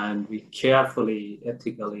 and we carefully,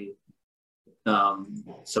 ethically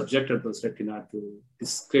subjected those retina to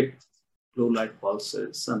discrete blue light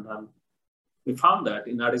pulses. And we found that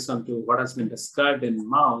in addition to what has been described in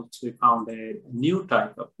mouse, we found a new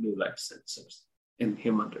type of blue light sensors in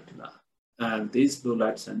human retina. And these blue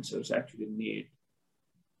light sensors actually need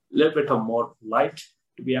a little bit of more light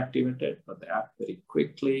to be activated, but they act very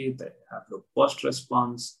quickly, they have robust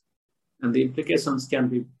response. And the implications can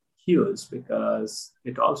be huge because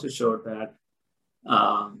it also showed that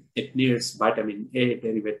it needs vitamin A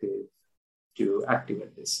derivative to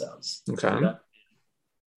activate these cells. Okay. So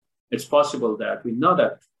it's possible that we know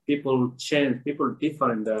that people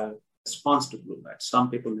differ in their response to blue light. Some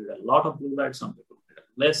people need a lot of blue light, some people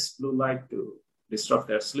need less blue light to disrupt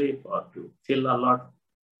their sleep or to feel a lot.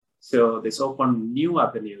 So this opened new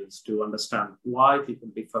avenues to understand why people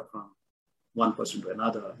differ from one person to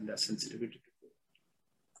another in their sensitivity to blue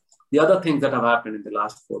light. The other things that have happened in the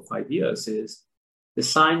last 4 or 5 years is the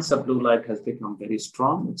science of blue light has become very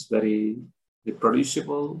strong. It's very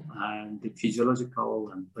reproducible, and the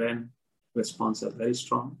physiological and brain response are very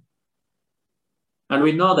strong. And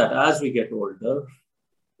we know that as we get older,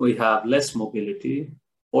 we have less mobility.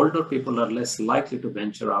 Older people are less likely to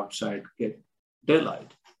venture outside, get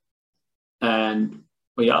daylight. And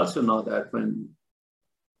we also know that when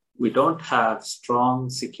we don't have strong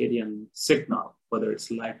circadian signal, whether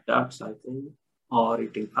it's light-dark cycle or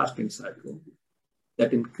eating fasting cycle,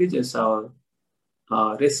 that increases our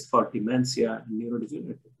risk for dementia and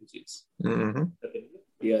neurodegenerative disease. Mm-hmm. The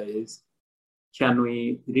idea is, can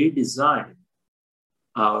we redesign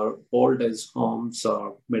our old age homes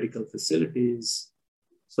or medical facilities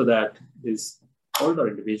so that these older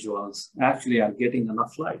individuals actually are getting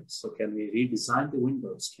enough light? So can we redesign the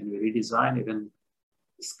windows? Can we redesign even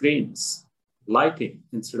screens, lighting?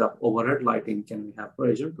 Instead of overhead lighting, can we have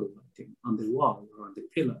horizontal lighting on the wall or on the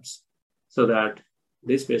pillars so that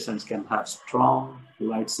these patients can have strong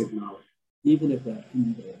light signal, even if they're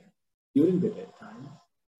during the daytime,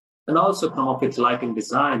 and also come up with lighting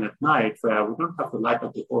design at night where we don't have to light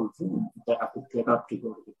up the whole room. They have to get up to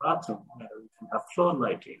go to the bathroom, where we can have floor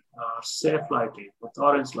lighting or safe lighting with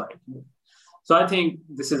orange light. So I think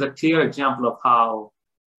this is a clear example of how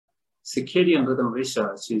circadian rhythm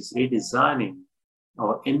research is redesigning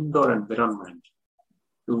our indoor environment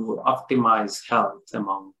to optimize health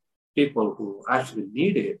among people who actually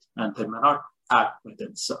need it, and they may not act by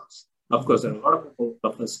themselves. Of course, there are a lot of people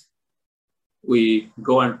of us, we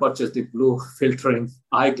go and purchase the blue filtering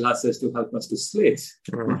eyeglasses to help us to sleep.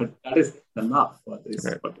 But that is enough for this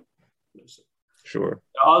particular solution. Sure.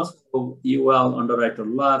 There are also UL underwriter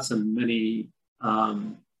labs and many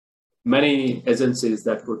agencies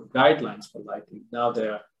that put guidelines for lighting. Now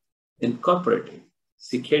they're incorporating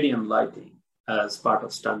circadian lighting as part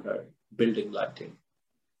of standard building lighting.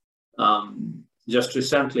 Just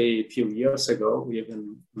recently, a few years ago,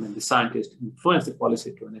 the scientists influenced the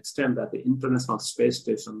policy to an extent that the International Space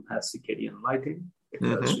Station has circadian lighting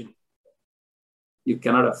because you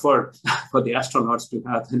cannot afford for the astronauts to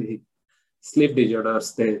have any sleep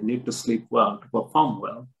disorders. They need to sleep well to perform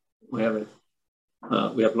well. We have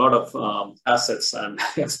a lot of assets and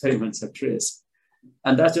experiments at risk.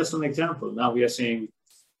 And that's just an example. Now we are seeing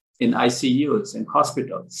in ICUs, in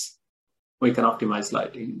hospitals, we can optimize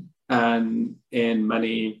lighting. And in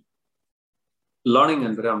many learning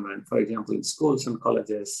environment, for example, in schools and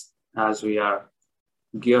colleges, as we are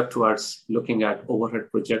geared towards looking at overhead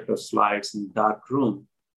projector slides in dark room,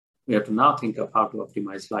 we have to now think of how to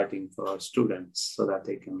optimize lighting for students so that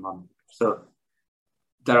they can learn. So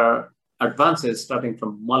there are advances starting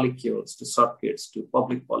from molecules to circuits to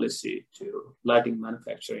public policy to lighting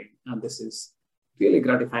manufacturing. And this is really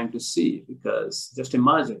gratifying to see because just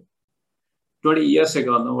imagine, 20 years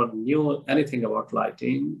ago, no one knew anything about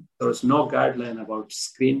lighting. There was no guideline about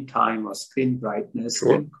screen time or screen brightness.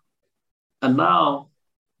 Sure. And now,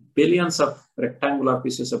 billions of rectangular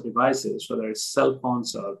pieces of devices, whether it's cell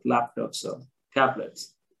phones or laptops or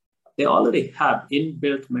tablets, they already have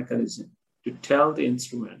inbuilt mechanism to tell the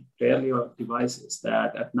instrument, tell your devices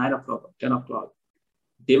that at 9 o'clock or 10 o'clock,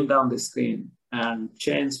 dim down the screen and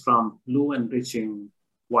change from blue enriching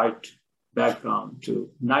white background to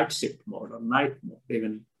night shift mode or night mode.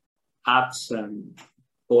 Even apps and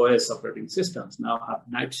OS operating systems now have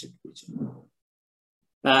night shift feature.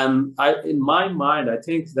 And in my mind, I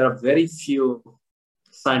think there are very few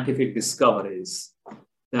scientific discoveries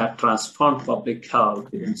that transformed public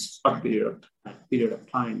health in a short period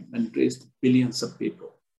of time and reached billions of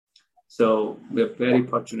people. So we're very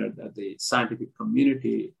fortunate that the scientific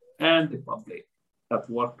community and the public have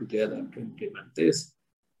worked together to implement this,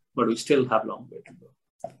 but we still have a long way to go.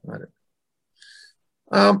 Got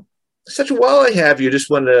it. Such while I have you, just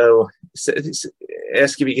want to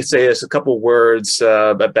ask if you could say us a couple words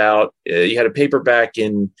about, you had a paper back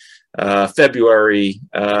in February,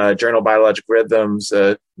 Journal Biologic Rhythms,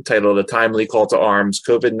 titled A Timely Call to Arms,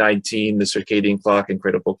 COVID-19, the Circadian Clock and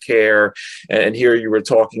Critical Care. And here you were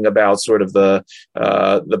talking about sort of the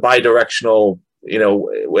bidirectional,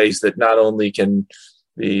 ways that not only can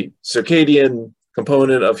the circadian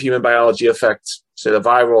component of human biology affect, say, the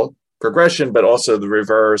viral progression, but also the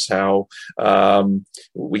reverse, how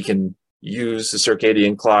we can use the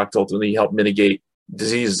circadian clock to ultimately help mitigate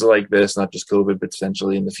diseases like this, not just COVID, but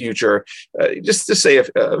potentially in the future. Just to say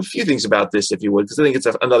a few things about this, if you would, because I think it's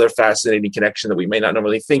another fascinating connection that we may not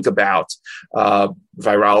normally think about,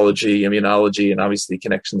 virology, immunology, and obviously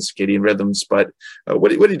connections to circadian rhythms. But what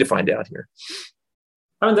did you find out here?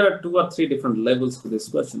 I mean, there are 2 or 3 different levels to this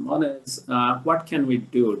question. One is, what can we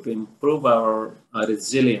do to improve our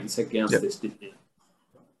resilience against this disease?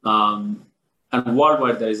 And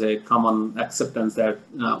worldwide, there is a common acceptance that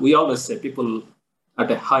we always say people at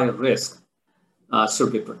a higher risk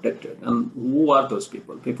should be protected. And who are those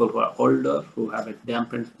people? People who are older, who have a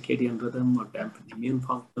dampened circadian rhythm or dampened immune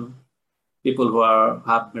function. People who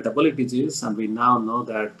have metabolic disease, and we now know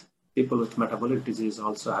that people with metabolic disease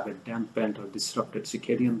also have a dampened or disrupted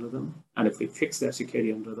circadian rhythm. And if we fix their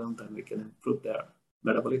circadian rhythm, then we can improve their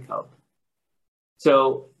metabolic health.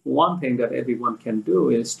 So one thing that everyone can do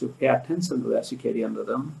is to pay attention to their circadian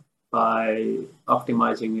rhythm by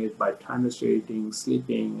optimizing it, by time restricting,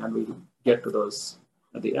 sleeping, and we'll get to those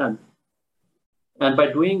at the end. And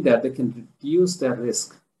by doing that, they can reduce their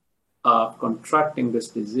risk of contracting this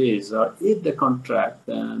disease, or if they contract,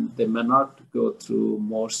 then they may not go through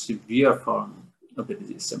more severe form of the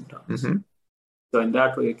disease symptoms. Mm-hmm. So in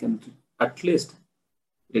that way, you can at least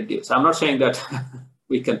reduce. I'm not saying that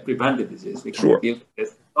we can prevent the disease. We can reduce it.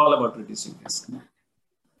 It's all about reducing risk.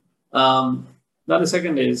 Then the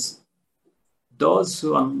second is those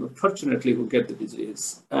who unfortunately who get the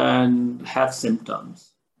disease and have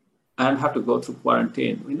symptoms and have to go through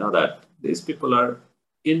quarantine. We know that these people are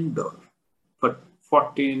indoor for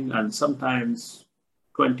 14 and sometimes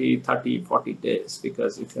 20, 30, 40 days,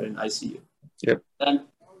 because if you're in ICU. Yep. And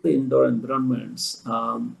all the indoor environments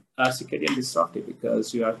are circadian disruptive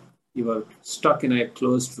because you are stuck in a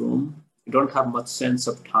closed room. You don't have much sense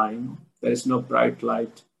of time. There is no bright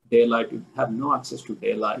light, daylight. You have no access to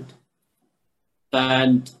daylight.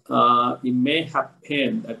 And you may have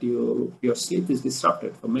pain that your sleep is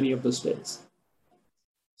disrupted for many of those days.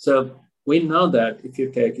 So we know that if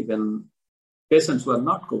you take even patients who are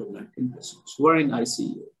not COVID-19 patients, who are in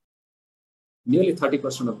ICU, nearly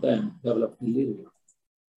 30% of them develop delirium.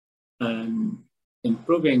 And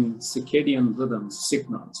improving circadian rhythm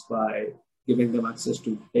signals by giving them access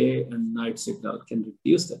to day and night signal can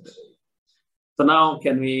reduce that delirium. So now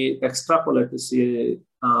can we extrapolate to see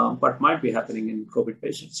what might be happening in COVID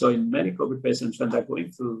patients? So in many COVID patients, when they're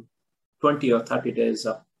going through 20 or 30 days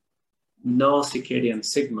of no circadian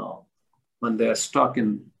signal, when they are stuck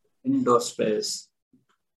in indoor space,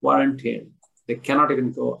 quarantine, they cannot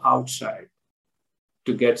even go outside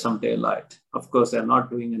to get some daylight. Of course, they're not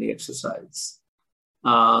doing any exercise.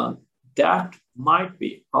 That might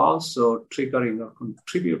be also triggering or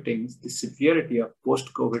contributing to the severity of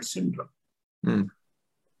post-COVID syndrome. Mm.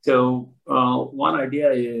 So one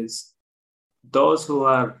idea is those who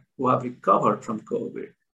have recovered from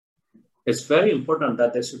COVID, it's very important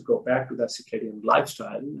that they should go back to their circadian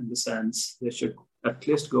lifestyle, in the sense they should at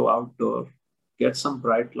least go outdoor, get some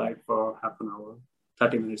bright light for half an hour,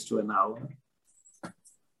 30 minutes to an hour.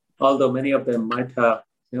 Although many of them might have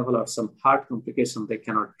some heart complications, they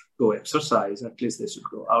cannot go exercise, at least they should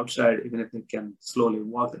go outside. Even if they can slowly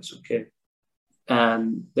walk, that's okay.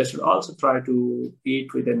 And they should also try to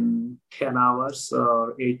eat within 10 hours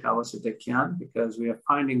or 8 hours if they can, because we are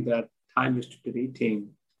finding that time-restricted eating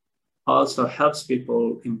also helps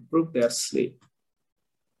people improve their sleep.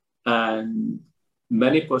 And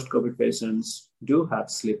many post-COVID patients do have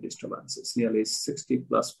sleep disturbances. Nearly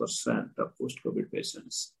 60+% of post-COVID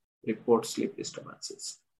patients report sleep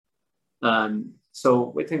disturbances. And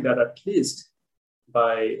so we think that at least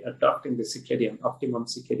by adopting the optimum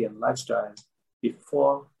circadian lifestyle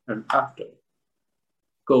before and after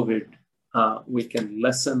COVID, we can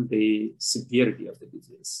lessen the severity of the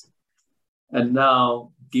disease. And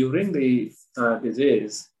now during the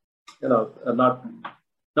disease, not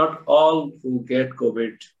all who get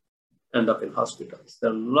COVID end up in hospitals.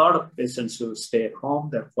 There are a lot of patients who stay at home,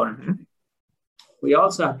 they're quarantined. We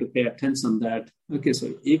also have to pay attention that, okay,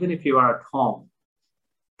 so even if you are at home,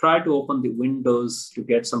 try to open the windows to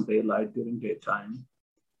get some daylight during daytime.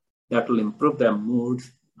 That will improve their mood,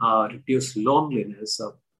 reduce loneliness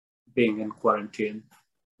of being in quarantine.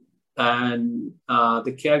 And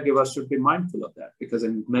the caregivers should be mindful of that, because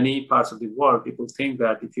in many parts of the world, people think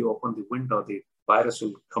that if you open the window, the virus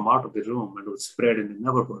will come out of the room and will spread in the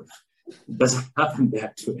neighborhood. It doesn't happen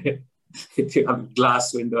that way. If you have a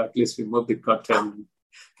glass window, at least remove the curtain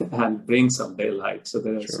and bring some daylight. So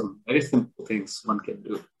there are some very simple things one can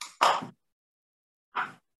do.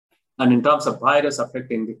 And in terms of virus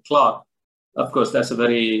affecting the clock, of course, that's a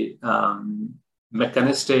very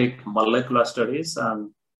mechanistic molecular studies.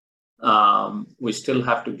 And we still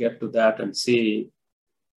have to get to that and see,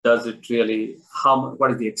 does it really,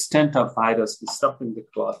 what is the extent of virus disrupting the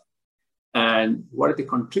clock? And what is the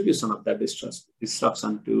contribution of that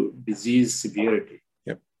disruption to disease severity?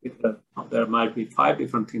 Yep. There might be 5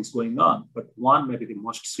 different things going on, but one may be the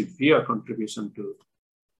most severe contribution to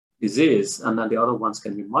disease, and then the other ones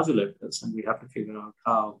can be modulators. And we have to figure out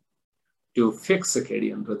how to fix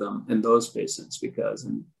circadian rhythm in those patients, because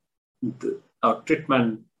our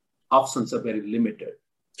treatment options are very limited.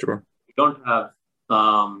 Sure. We don't have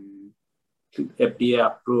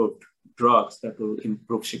FDA-approved drugs that will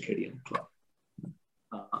improve circadian clock.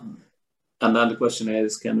 And then the question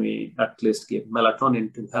is, can we at least give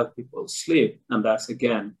melatonin to help people sleep? And that's,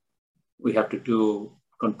 again, we have to do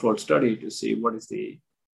controlled study to see what is the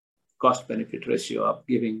cost-benefit ratio of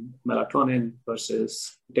giving melatonin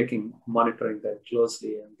versus monitoring them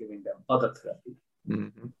closely and giving them other therapy.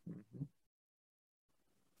 Mm-hmm.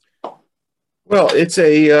 Well, it's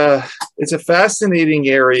a fascinating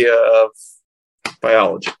area of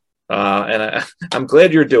biology. And I'm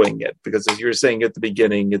glad you're doing it, because as you were saying at the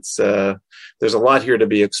beginning, there's a lot here to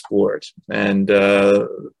be explored. And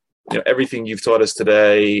everything you've taught us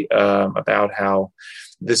today about how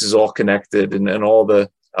this is all connected, and all the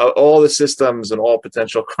systems and all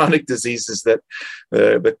potential chronic diseases that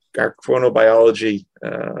our chronobiology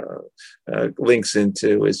links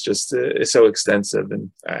into is just is so extensive. And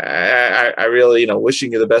I really,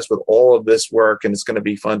 wishing you the best with all of this work. And it's going to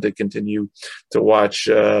be fun to continue to watch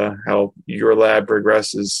how your lab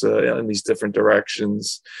progresses in these different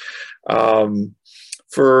directions.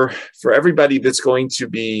 For everybody that's going to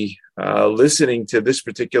be listening to this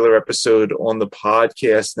particular episode on the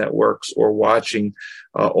podcast networks or watching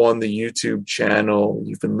on the YouTube channel,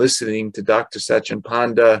 you've been listening to Dr. Sachin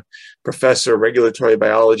Panda, Professor, Regulatory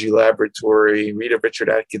Biology Laboratory, Rita Richard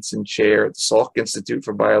Atkinson Chair at the Salk Institute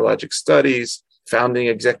for Biologic Studies, founding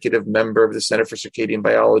executive member of the Center for Circadian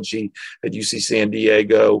Biology at UC San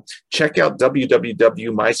Diego. Check out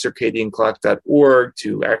www.mycircadianclock.org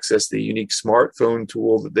to access the unique smartphone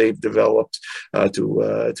tool that they've developed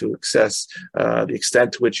to access the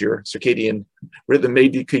extent to which your circadian rhythm may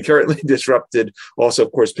be currently disrupted. Also,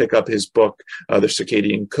 of course, pick up his book, The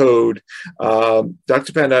Circadian Code.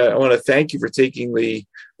 Dr. Panda, I want to thank you for taking the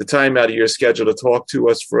time out of your schedule to talk to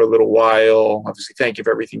us for a little while. Obviously, thank you for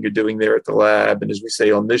everything you're doing there at the lab. And as we say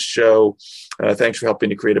on this show, thanks for helping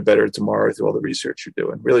to create a better tomorrow through all the research you're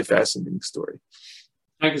doing. Really fascinating story.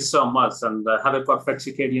 Thank you so much, and have a perfect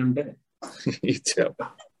circadian day. You too.